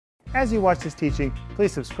As you watch this teaching,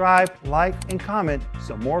 please subscribe, like, and comment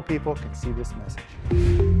so more people can see this message.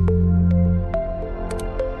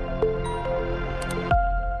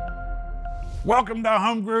 Welcome to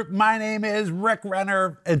Home Group. My name is Rick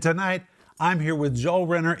Renner, and tonight I'm here with Joel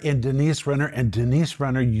Renner and Denise Renner. And Denise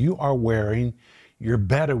Renner, you are wearing your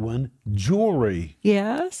Bedouin jewelry.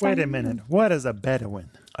 Yes. Wait a minute. What is a Bedouin?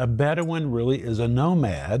 A Bedouin really is a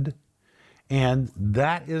nomad, and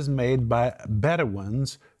that is made by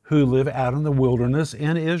Bedouins who live out in the wilderness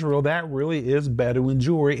in Israel. That really is Bedouin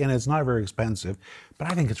jewelry, and it's not very expensive,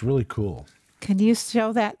 but I think it's really cool. Can you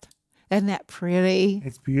show that? Isn't that pretty?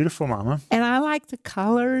 It's beautiful, Mama. And I like the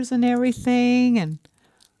colors and everything. And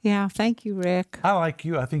yeah, thank you, Rick. I like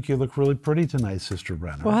you. I think you look really pretty tonight, Sister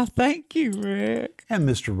Renner. Well, thank you, Rick. And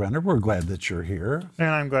Mr. Renner, we're glad that you're here. And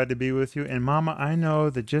I'm glad to be with you. And Mama, I know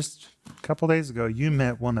that just a couple days ago, you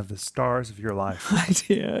met one of the stars of your life. I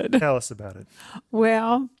did. Tell us about it.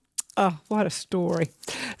 Well, oh, what a story.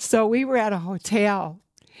 So we were at a hotel,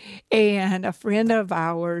 and a friend of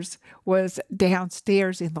ours was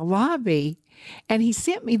downstairs in the lobby, and he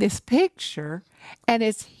sent me this picture, and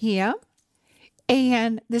it's him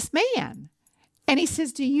and this man. And he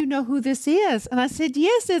says, "Do you know who this is?" And I said,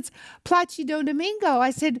 "Yes, it's Placido Domingo."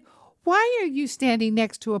 I said, "Why are you standing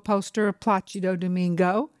next to a poster of Placido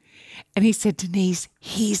Domingo?" And he said, "Denise,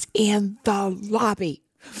 he's in the lobby."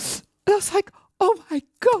 And I was like, oh my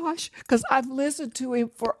gosh, because I've listened to him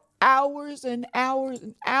for hours and hours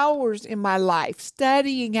and hours in my life,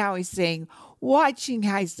 studying how he sang, watching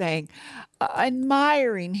how he sang,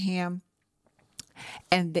 admiring him.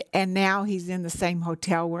 And now he's in the same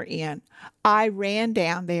hotel we're in. I ran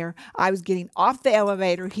down there. I was getting off the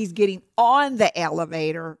elevator. He's getting on the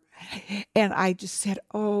elevator. And I just said,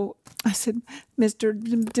 I said,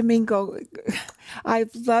 "Mr. Domingo,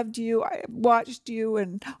 I've loved you. I watched you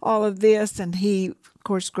and all of this." And he, of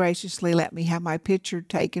course, graciously let me have my picture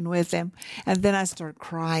taken with him. And then I started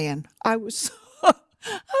crying. I was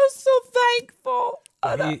so thankful.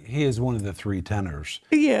 He is one of the three tenors.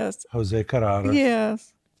 Yes. Jose Carrara,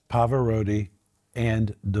 Yes. Pavarotti,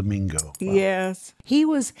 and Domingo. Wow. Yes. He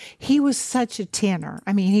was such a tenor.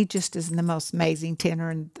 I mean, he just is the most amazing tenor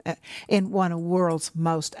and one of the world's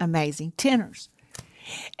most amazing tenors.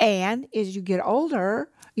 And as you get older,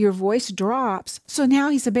 your voice drops. So now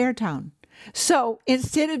he's a baritone. So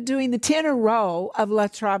instead of doing the tenor role of La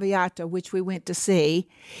Traviata, which we went to see,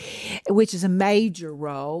 which is a major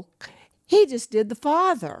role, he just did the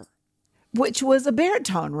father, which was a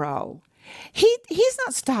baritone role. He's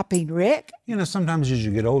not stopping, Rick. You know, sometimes as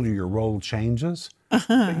you get older, your role changes,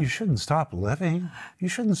 but you shouldn't stop living. You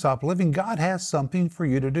shouldn't stop living. God has something for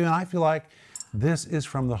you to do, and I feel like this is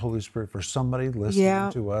from the Holy Spirit for somebody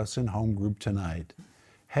listening to us in Home Group tonight.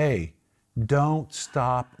 Hey, don't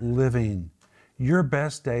stop living. Your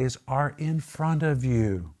best days are in front of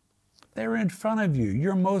you. They're in front of you.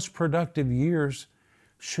 Your most productive years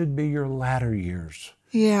should be your latter years.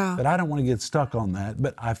 Yeah. But I don't want to get stuck on that.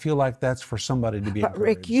 But I feel like that's for somebody to be encouraged. But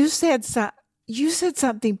Rick, you said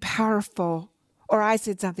something powerful, or I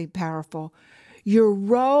said something powerful. Your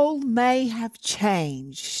role may have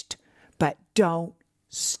changed, but don't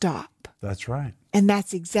stop. That's right. And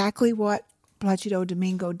that's exactly what Placido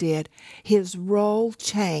Domingo did. His role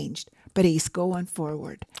changed, but he's going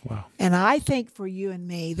forward. Wow. And I think for you and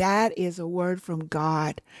me, that is a word from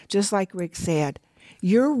God. Just like Rick said,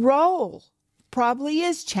 your role probably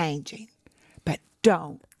is changing, but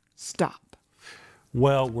don't stop.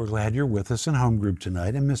 Well, we're glad you're with us in Home Group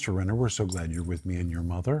tonight. And Mr. Renner, we're so glad you're with me and your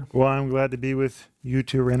mother. Well, I'm glad to be with you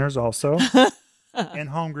two Renners also. In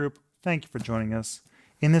Home Group, thank you for joining us.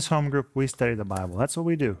 In this Home Group, we study the Bible. That's what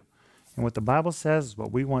we do. And what the Bible says is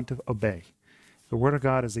what we want to obey. The Word of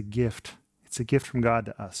God is a gift. It's a gift from God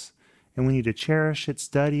to us. And we need to cherish it,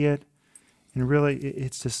 study it. And really,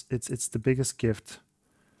 it's the biggest gift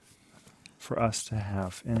for us to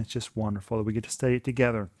have. And it's just wonderful that we get to study it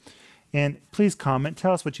together. And please comment.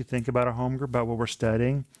 Tell us what you think about our home group, about what we're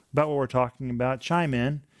studying, about what we're talking about. Chime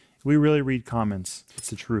in. We really read comments. It's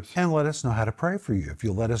the truth. And let us know how to pray for you. If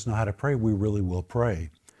you'll let us know how to pray, we really will pray.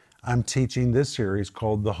 I'm teaching this series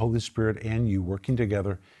called The Holy Spirit and You Working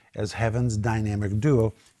Together as Heaven's Dynamic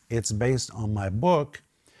Duo. It's based on my book,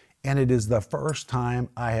 and it is the first time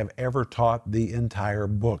I have ever taught the entire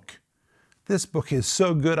book. This book is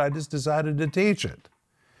so good, I just decided to teach it.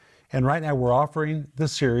 And right now we're offering the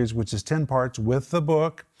series, which is 10 parts with the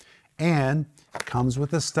book, and comes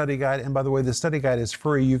with a study guide. And by the way, the study guide is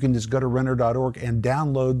free. You can just go to Renner.org and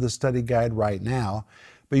download the study guide right now.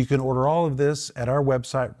 But you can order all of this at our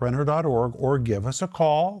website, Renner.org, or give us a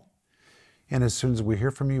call. And as soon as we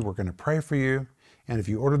hear from you, we're going to pray for you. And if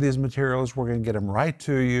you order these materials, we're going to get them right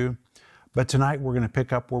to you. But tonight we're going to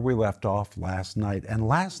pick up where we left off last night. And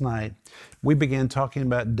last night we began talking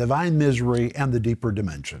about divine misery and the deeper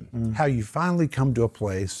dimension. How you finally come to a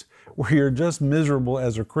place where you're just miserable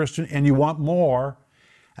as a Christian and you want more.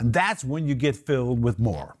 And that's when you get filled with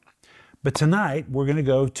more. But tonight we're going to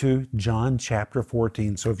go to John chapter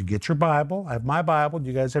 14. So if you get your Bible, I have my Bible. Do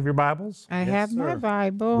you guys have your Bibles? I have my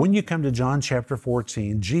Bible. When you come to John chapter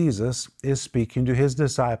 14, Jesus is speaking to his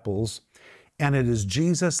disciples, and it is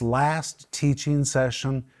Jesus' last teaching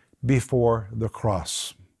session before the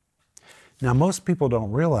cross. Now, most people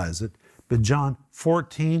don't realize it, but John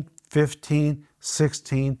 14, 15,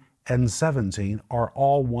 16, and 17 are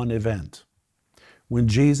all one event. When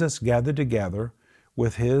Jesus gathered together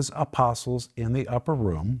with his apostles in the upper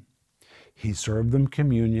room, he served them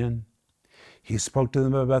communion. He spoke to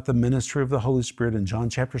them about the ministry of the Holy Spirit in John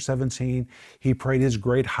chapter 17. He prayed his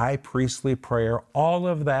great high priestly prayer. All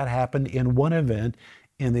of that happened in one event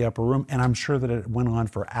in the upper room. And I'm sure that it went on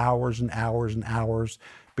for hours and hours and hours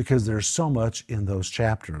because there's so much in those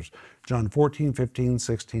chapters. John 14, 15,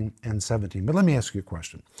 16, and 17. But let me ask you a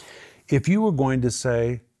question. If you were going to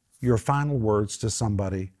say your final words to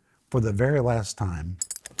somebody for the very last time,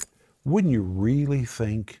 wouldn't you really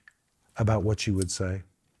think about what you would say?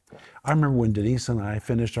 I remember when Denise and I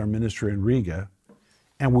finished our ministry in Riga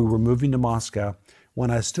and we were moving to Moscow, when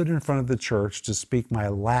I stood in front of the church to speak my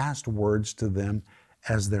last words to them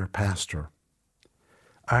as their pastor.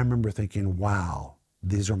 I remember thinking, wow,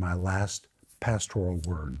 these are my last pastoral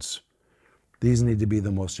words. These need to be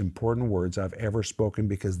the most important words I've ever spoken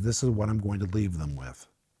because this is what I'm going to leave them with.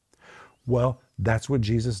 Well, that's what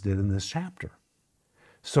Jesus did in this chapter.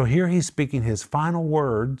 So here he's speaking his final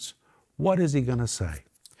words. What is he going to say?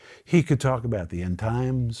 He could talk about the end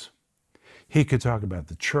times. He could talk about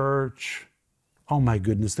the church. Oh my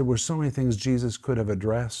goodness, there were so many things Jesus could have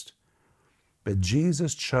addressed. But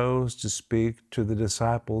Jesus chose to speak to the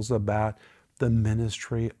disciples about the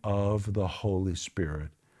ministry of the Holy Spirit.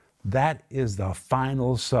 That is the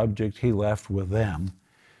final subject he left with them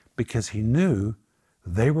because he knew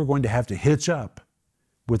they were going to have to hitch up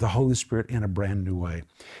with the Holy Spirit in a brand new way.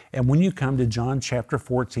 And when you come to John chapter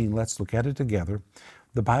 14, let's look at it together.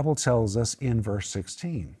 The Bible tells us in verse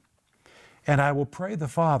 16, "And I will pray the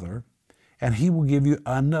Father, and he will give you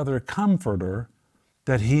another comforter,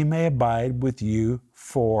 that he may abide with you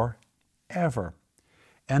forever."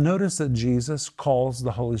 And notice that Jesus calls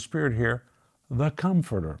the Holy Spirit here the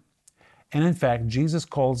Comforter. And in fact, Jesus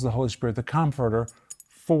calls the Holy Spirit the Comforter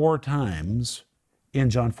 4 times in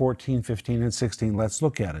John 14, 15, and 16. Let's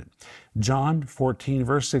look at it. John 14,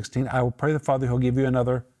 verse 16, "I will pray the Father, he'll give you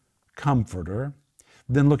another Comforter."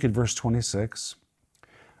 Then look at verse 26.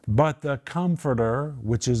 "But the Comforter,"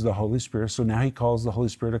 which is the Holy Spirit, so now he calls the Holy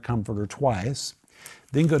Spirit a Comforter twice.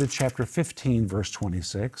 Then go to chapter 15, verse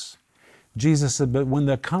 26. Jesus said, "But when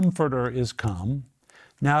the Comforter is come,"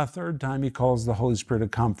 now a third time he calls the Holy Spirit a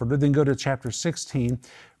Comforter. Then go to chapter 16,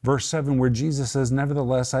 verse 7, where Jesus says,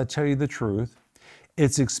 "Nevertheless, I tell you the truth,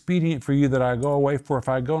 it's expedient for you that I go away, for if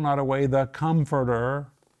I go not away, the Comforter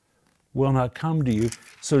will not come to you."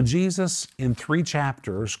 So Jesus, in 3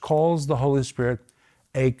 chapters, calls the Holy Spirit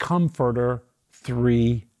a Comforter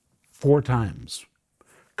 4 times.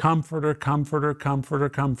 Comforter, Comforter, Comforter,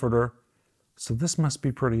 Comforter. So this must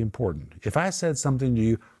be pretty important. If I said something to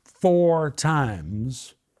you 4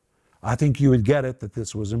 times, I think you would get it that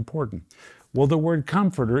this was important. Well, the word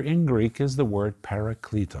comforter in Greek is the word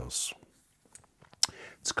parakletos.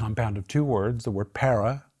 It's a compound of 2 words. The word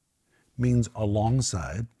para means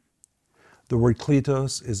alongside. The word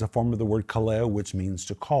kletos is a form of the word kaleo, which means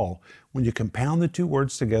to call. When you compound the 2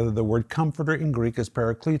 words together, the word comforter in Greek is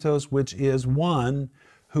parakletos, which is one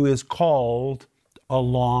who is called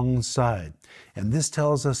alongside. And this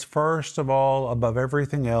tells us, first of all, above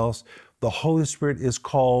everything else, the Holy Spirit is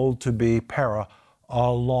called to be para,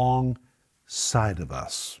 alongside of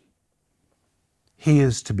us. He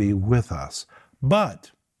is to be with us.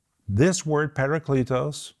 But this word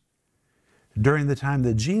parakletos, during the time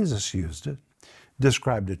that Jesus used it,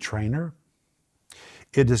 described a trainer,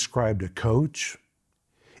 it described a coach,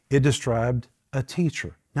 it described a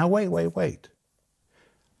teacher. Now wait.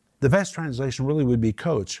 The best translation really would be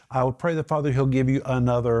coach. I will pray the Father, he'll give you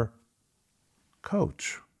another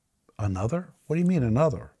coach. Another? What do you mean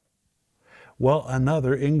another? Well,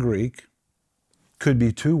 another in Greek could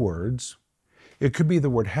be 2 words. It could be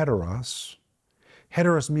the word heteros.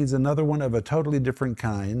 Heteros means another one of a totally different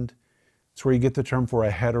kind. It's where you get the term for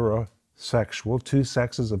a heterosexual, 2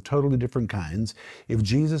 sexes of totally different kinds. If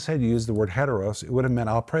Jesus had used the word heteros, it would have meant,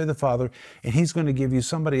 I'll pray the Father, and he's going to give you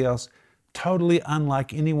somebody else totally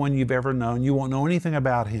unlike anyone you've ever known. You won't know anything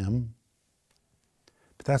about him.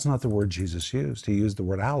 But that's not the word Jesus used. He used the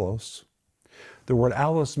word allos. The word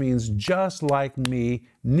allos means just like me,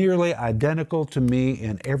 nearly identical to me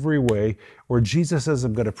in every way, where Jesus says,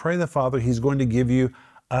 I'm going to pray the Father, he's going to give you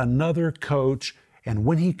another coach, and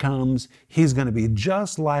when he comes, he's going to be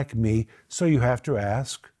just like me. So you have to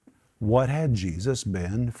ask, what had Jesus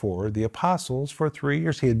been for the apostles for 3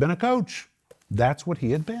 years? He had been a coach. That's what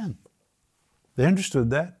he had been. They understood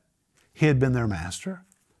that. He had been their master.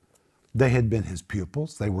 They had been his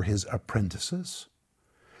pupils. They were his apprentices.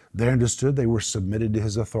 They understood they were submitted to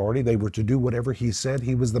his authority. They were to do whatever he said.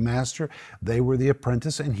 He was the master. They were the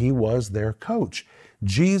apprentice, and he was their coach.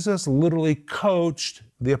 Jesus literally coached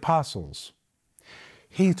the apostles.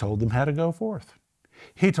 He told them how to go forth.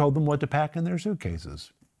 He told them what to pack in their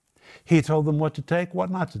suitcases. He told them what to take,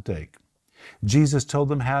 what not to take. Jesus told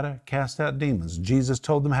them how to cast out demons. Jesus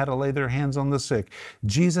told them how to lay their hands on the sick.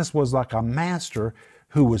 Jesus was like a master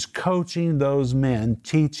who was coaching those men,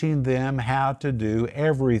 teaching them how to do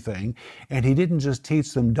everything. And he didn't just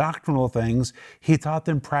teach them doctrinal things, he taught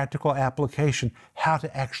them practical application, how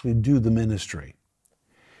to actually do the ministry.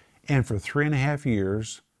 And for 3.5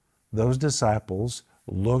 years, those disciples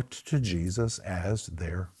looked to Jesus as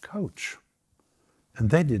their coach. And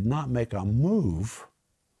they did not make a move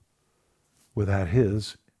without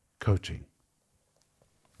his coaching.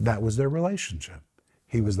 That was their relationship.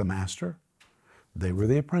 He was the master. They were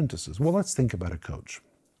the apprentices. Well, let's think about a coach.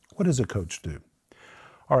 What does a coach do?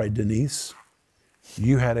 All right, Denise,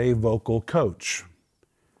 you had a vocal coach.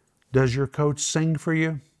 Does your coach sing for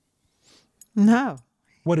you? No.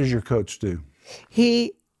 What does your coach do?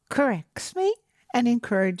 He corrects me and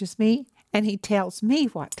encourages me, and he tells me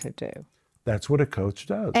what to do. That's what a coach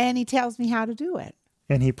does. And he tells me how to do it.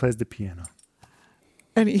 And he plays the piano.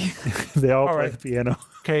 And he, They all play right. the piano.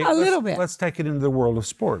 Okay, little bit. Let's take it into the world of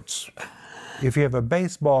sports. If you have a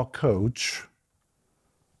baseball coach,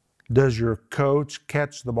 does your coach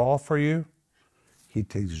catch the ball for you? He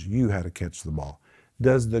teaches you how to catch the ball.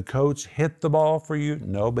 Does the coach hit the ball for you?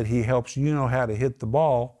 No, but he helps you know how to hit the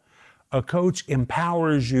ball. A coach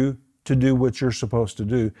empowers you to do what you're supposed to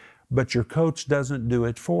do, but your coach doesn't do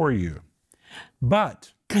it for you.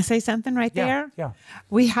 But can I say something right there? yeah.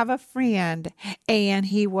 We have a friend, and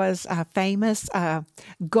he was a famous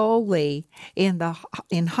goalie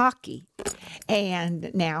in hockey, and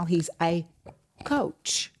now he's a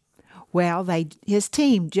coach. Well, his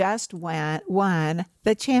team just won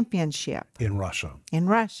the championship in Russia. in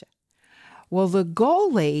Russia. Well, the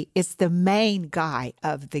goalie is the main guy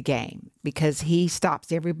of the game because he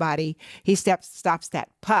stops everybody. He stops that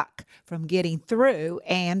puck from getting through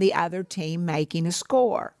and the other team making a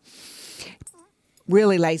score.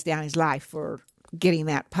 Really lays down his life for getting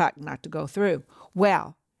that puck not to go through.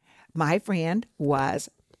 Well, my friend was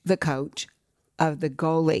the coach of the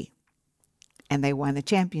goalie, and they won the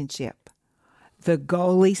championship. The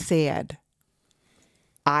goalie said,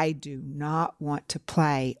 I do not want to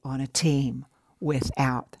play on a team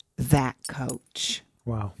without that coach.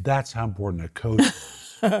 Wow. That's how important a coach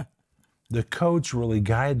is. The coach really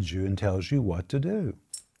guides you and tells you what to do.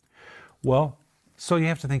 Well, so you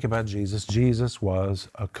have to think about Jesus. Jesus was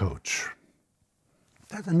a coach.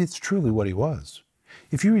 It's truly what he was.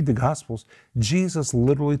 If you read the Gospels, Jesus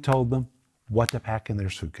literally told them what to pack in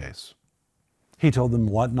their suitcase. He told them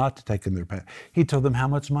what not to take in their pack. He told them how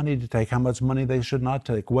much money to take, how much money they should not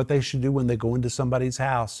take, what they should do when they go into somebody's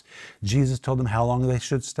house. Jesus told them how long they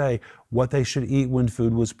should stay, what they should eat when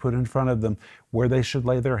food was put in front of them, where they should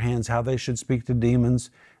lay their hands, how they should speak to demons.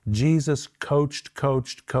 Jesus coached,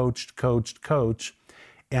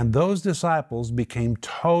 and those disciples became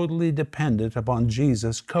totally dependent upon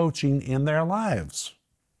Jesus coaching in their lives.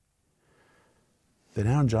 But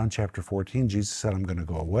now in John chapter 14, Jesus said, I'm going to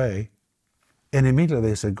go away. And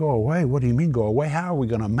immediately they said, go away? What do you mean go away? How are we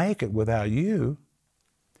going to make it without you?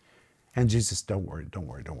 And Jesus, don't worry.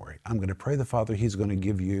 I'm going to pray the Father. He's going to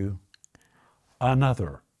give you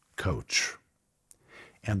another coach.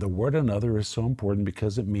 And the word another is so important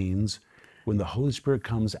because it means when the Holy Spirit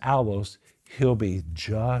comes, allos, he'll be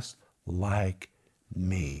just like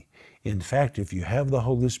me. In fact, if you have the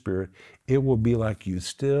Holy Spirit, it will be like you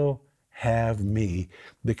still have me,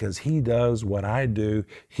 because he does what I do.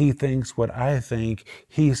 He thinks what I think.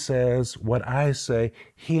 He says what I say.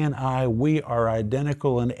 He and I, we are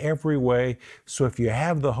identical in every way. So if you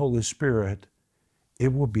have the Holy Spirit,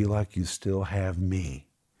 it will be like you still have me.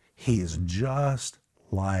 He is just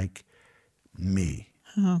like me.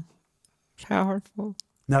 Oh, powerful.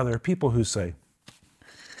 Now, there are people who say,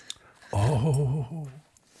 oh,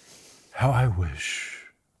 how I wish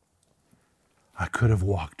I could have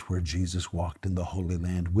walked where Jesus walked in the Holy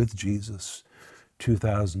Land with Jesus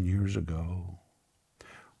 2,000 years ago.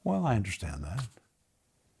 Well, I understand that.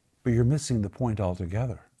 But you're missing the point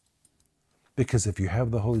altogether. Because if you have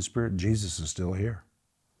the Holy Spirit, Jesus is still here.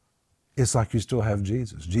 It's like you still have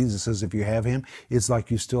Jesus. Jesus says if you have him, it's like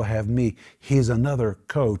you still have me. He's another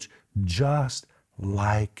coach just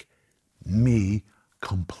like me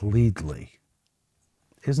completely.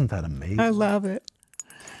 Isn't that amazing? I love it.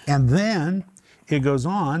 And then it goes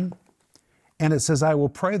on and it says, I will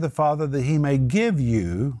pray the Father that he may give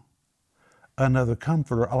you another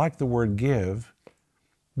comforter. I like the word give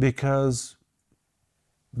because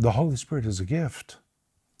the Holy Spirit is a gift.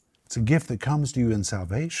 It's a gift that comes to you in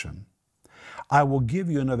salvation. I will give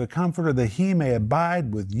you another comforter that he may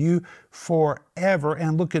abide with you forever.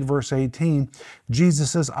 And look at verse 18.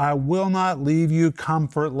 Jesus says, I will not leave you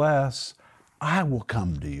comfortless. I will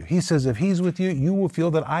come to you. He says, if he's with you, you will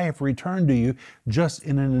feel that I have returned to you just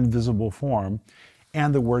in an invisible form.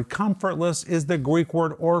 And the word comfortless is the Greek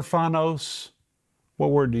word orphanos.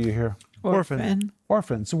 What word do you hear? Orphan.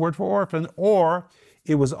 Orphan. It's the word for orphan. Or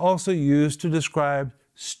it was also used to describe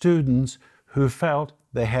students who felt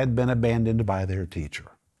they had been abandoned by their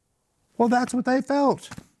teacher. Well, that's what they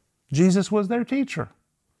felt. Jesus was their teacher.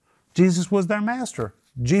 Jesus was their master.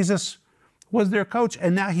 Jesus was their coach.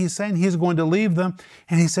 And now he's saying he's going to leave them.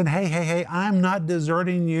 And he said, hey, I'm not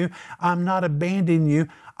deserting you. I'm not abandoning you.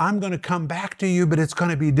 I'm going to come back to you, but it's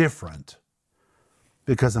going to be different.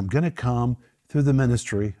 Because I'm going to come through the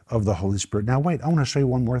ministry of the Holy Spirit. Now, wait, I want to show you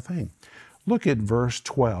one more thing. Look at verse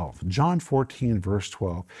 12. John 14, verse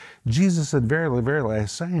 12. Jesus said, verily, verily, I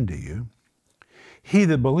say unto you, he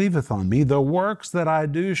that believeth on me, the works that I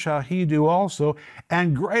do shall he do also,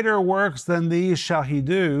 and greater works than these shall he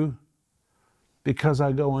do, because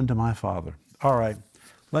I go unto my Father. All right,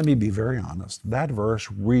 let me be very honest. That verse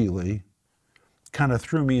really kind of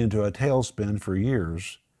threw me into a tailspin for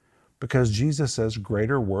years, because Jesus says,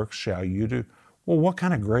 greater works shall you do. Well, what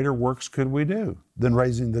kind of greater works could we do than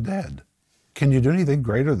raising the dead? Can you do anything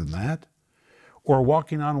greater than that? Or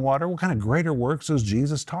walking on water? What kind of greater works is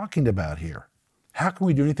Jesus talking about here? How can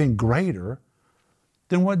we do anything greater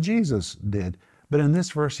than what Jesus did? But in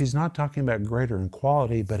this verse, he's not talking about greater in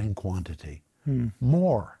quality, but in quantity.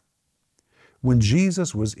 More. When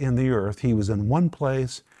Jesus was in the earth, he was in one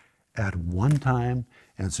place at one time.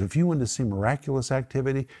 And so if you wanted to see miraculous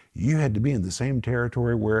activity, you had to be in the same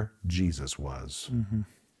territory where Jesus was.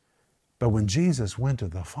 But when Jesus went to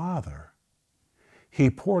the Father, he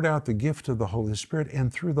poured out the gift of the Holy Spirit,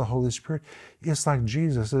 and through the Holy Spirit, it's like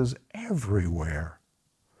Jesus is everywhere.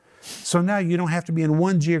 So now you don't have to be in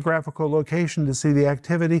one geographical location to see the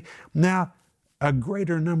activity. Now, a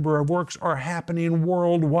greater number of works are happening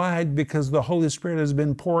worldwide because the Holy Spirit has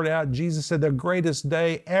been poured out. Jesus said the greatest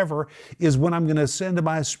day ever is when I'm going to send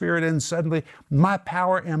my Spirit, and suddenly my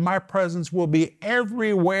power and my presence will be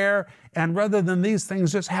everywhere. And rather than these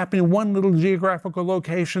things just happening in one little geographical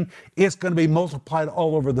location, it's going to be multiplied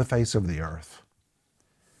all over the face of the earth.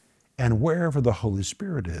 And wherever the Holy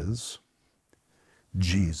Spirit is,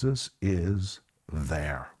 Jesus is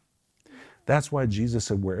there. That's why Jesus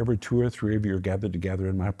said, wherever two or three of you are gathered together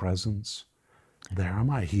in my presence, there am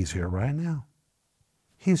I. He's here right now.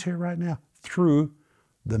 He's here right now through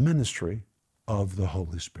the ministry of the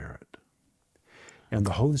Holy Spirit. And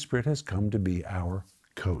the Holy Spirit has come to be our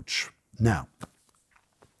coach. Now,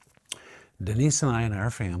 Denise and I and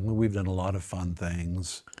our family, we've done a lot of fun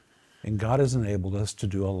things, and God has enabled us to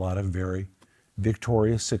do a lot of very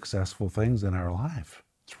victorious, successful things in our life.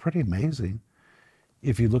 It's pretty amazing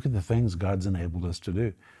if you look at the things God's enabled us to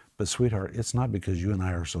do. But sweetheart, it's not because you and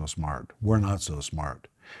I are so smart. We're not so smart.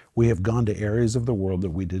 We have gone to areas of the world that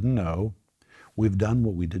we didn't know. We've done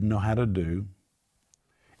what we didn't know how to do.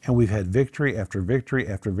 And we've had victory after victory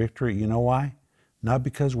after victory. You know why? Not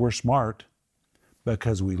because we're smart, but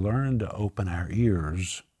because we learned to open our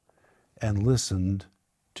ears and listened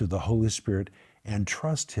to the Holy Spirit and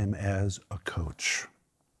trust Him as a coach.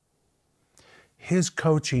 His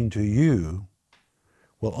coaching to you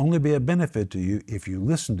will only be a benefit to you if you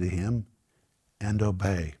listen to Him and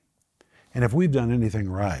obey. And if we've done anything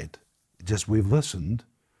right, just we've listened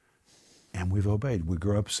and we've obeyed. We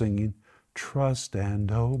grew up singing, trust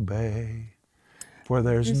and obey, for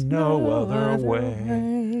there's no other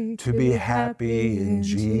way to be happy in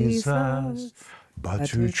Jesus but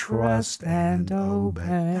to trust and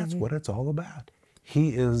obey. That's what it's all about. He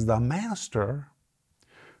is the master.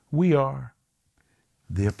 We are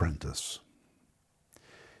the apprentice.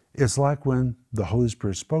 It's like when the Holy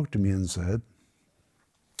Spirit spoke to me and said,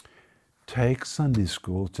 take Sunday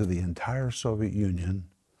school to the entire Soviet Union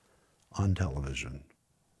on television.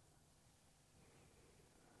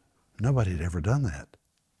 Nobody had ever done that.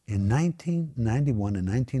 In 1991 and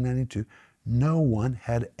 1992, no one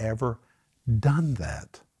had ever done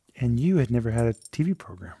that. And you had never had a TV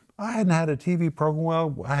program. I hadn't had a TV program.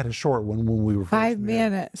 Well, I had a short one when we were first 5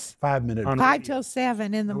 married. minutes. 5 minute. On 5 till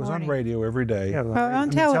 7 in the It was morning. on radio every day. Yeah, On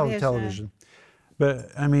television. But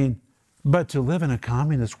I mean, but to live in a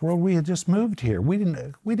communist world, we had just moved here. We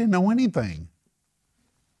didn't know anything.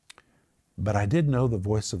 But I did know the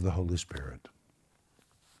voice of the Holy Spirit.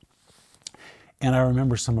 And I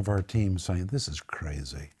remember some of our team saying, "This is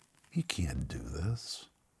crazy. You can't do this.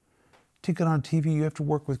 To get on TV, you have to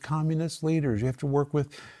work with communist leaders. You have to work with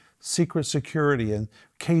secret security, and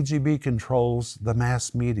KGB controls the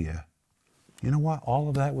mass media." You know what? All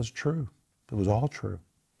of that was true. It was all true.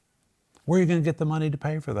 Where are you going to get the money to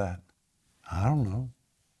pay for that? I don't know.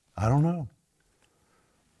 I don't know.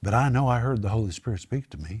 But I know I heard the Holy Spirit speak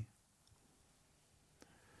to me.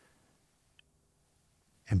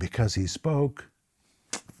 And because He spoke,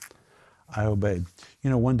 I obeyed. You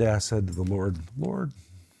know, one day I said to the Lord, "Lord,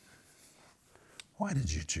 why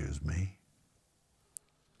did you choose me?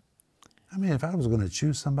 I mean, if I was going to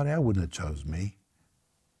choose somebody, I wouldn't have chose me.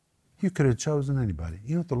 You could have chosen anybody."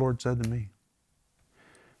 You know what the Lord said to me?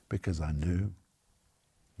 "Because I knew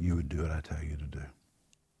you would do what I tell you to do."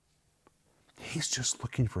 He's just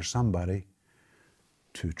looking for somebody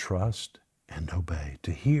to trust and obey,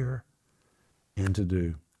 to hear and to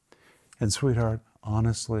do. And sweetheart,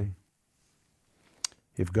 honestly,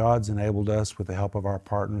 if God's enabled us with the help of our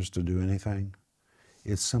partners to do anything,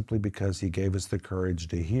 it's simply because He gave us the courage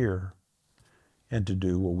to hear and to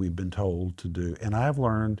do what we've been told to do. And I've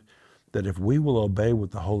learned that if we will obey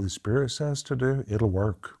what the Holy Spirit says to do, it'll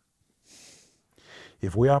work.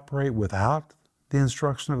 If we operate without the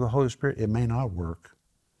instruction of the Holy Spirit, it may not work.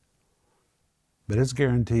 But it's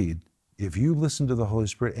guaranteed. If you listen to the Holy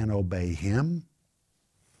Spirit and obey Him,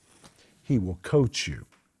 He will coach you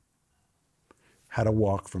how to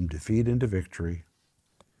walk from defeat into victory,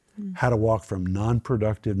 how to walk from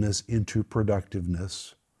non-productiveness into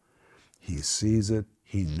productiveness. He sees it.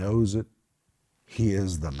 He knows it. He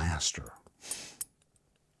is the master.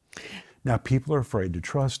 Now, people are afraid to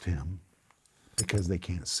trust Him because they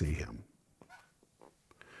can't see Him.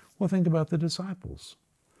 Well, think about the disciples.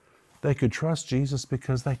 They could trust Jesus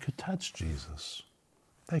because they could touch Jesus.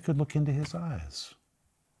 They could look into His eyes.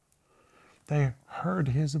 They heard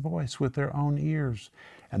His voice with their own ears.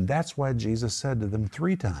 And that's why Jesus said to them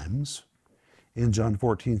 3 times in John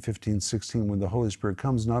 14, 15, 16, when the Holy Spirit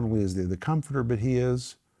comes, not only is He the Comforter, but He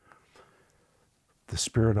is the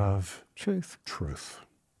Spirit of truth.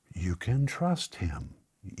 You can trust Him,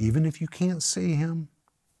 even if you can't see Him.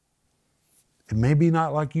 It may be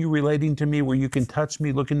not like you relating to me where you can touch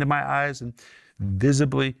me, look into my eyes, and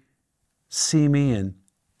visibly see me and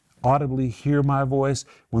audibly hear my voice.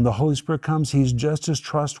 When the Holy Spirit comes, He's just as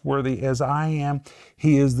trustworthy as I am.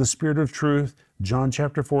 He is the Spirit of truth. John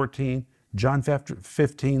chapter 14, John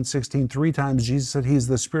 15, 16, 3 times Jesus said He's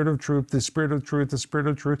the Spirit of truth, the Spirit of truth, the Spirit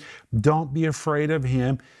of truth. Don't be afraid of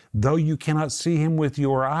Him. Though you cannot see Him with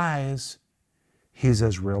your eyes, He's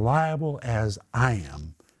as reliable as I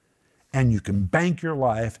am. And you can bank your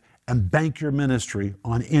life and bank your ministry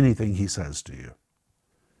on anything He says to you.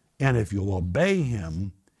 And if you'll obey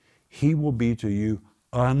Him, He will be to you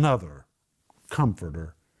another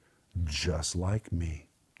comforter, just like me.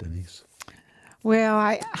 Denise? Well,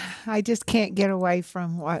 I just can't get away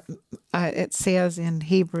from what it says in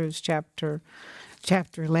Hebrews chapter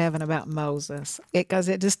 11 about Moses, because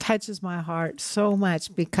it just touches my heart so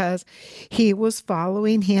much, because he was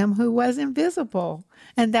following Him who was invisible.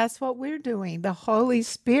 And that's what we're doing. The Holy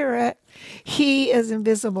Spirit, He is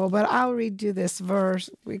invisible. But I'll read you this verse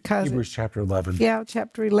because Hebrews chapter 11. Yeah,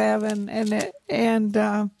 chapter 11, and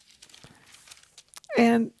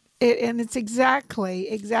it's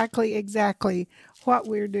exactly what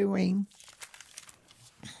we're doing.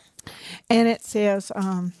 And it says,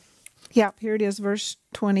 here it is, verse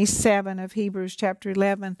 27 of Hebrews chapter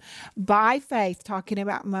 11. By faith, talking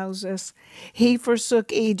about Moses, he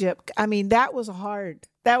forsook Egypt. I mean, that was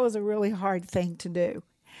a really hard thing to do.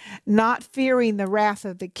 Not fearing the wrath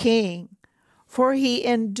of the king, for he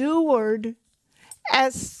endured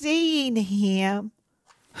as seeing Him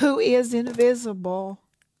who is invisible.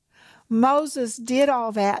 Moses did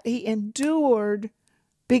all that. He endured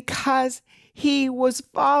because he was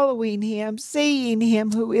following Him, seeing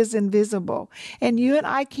Him who is invisible. And you and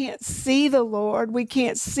I can't see the Lord. We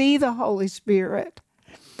can't see the Holy Spirit.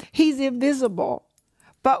 He's invisible,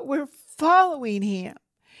 but we're following Him.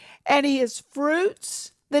 And His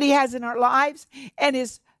fruits that He has in our lives, and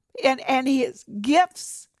His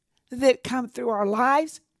gifts that come through our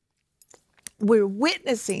lives, we're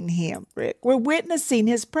witnessing him, Rick. We're witnessing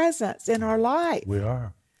his presence in our life. We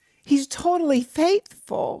are. He's totally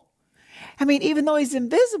faithful. I mean, even though he's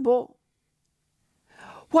invisible,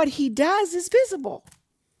 what he does is visible.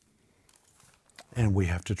 And we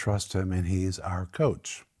have to trust him, and he's our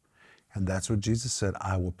coach. And that's what Jesus said.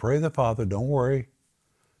 I will pray the Father, don't worry.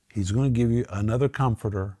 He's going to give you another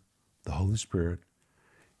comforter, the Holy Spirit,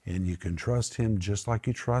 and you can trust him just like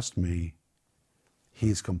you trust me.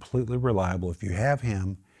 He's completely reliable. If you have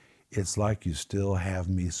him, it's like you still have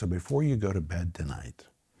me. So before you go to bed tonight,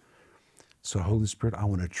 so Holy Spirit, I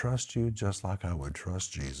want to trust you just like I would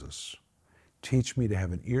trust Jesus. Teach me to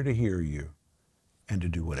have an ear to hear you and to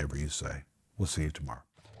do whatever you say. We'll see you tomorrow.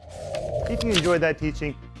 If you enjoyed that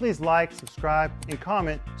teaching, please like, subscribe, and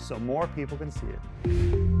comment so more people can see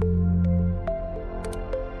it.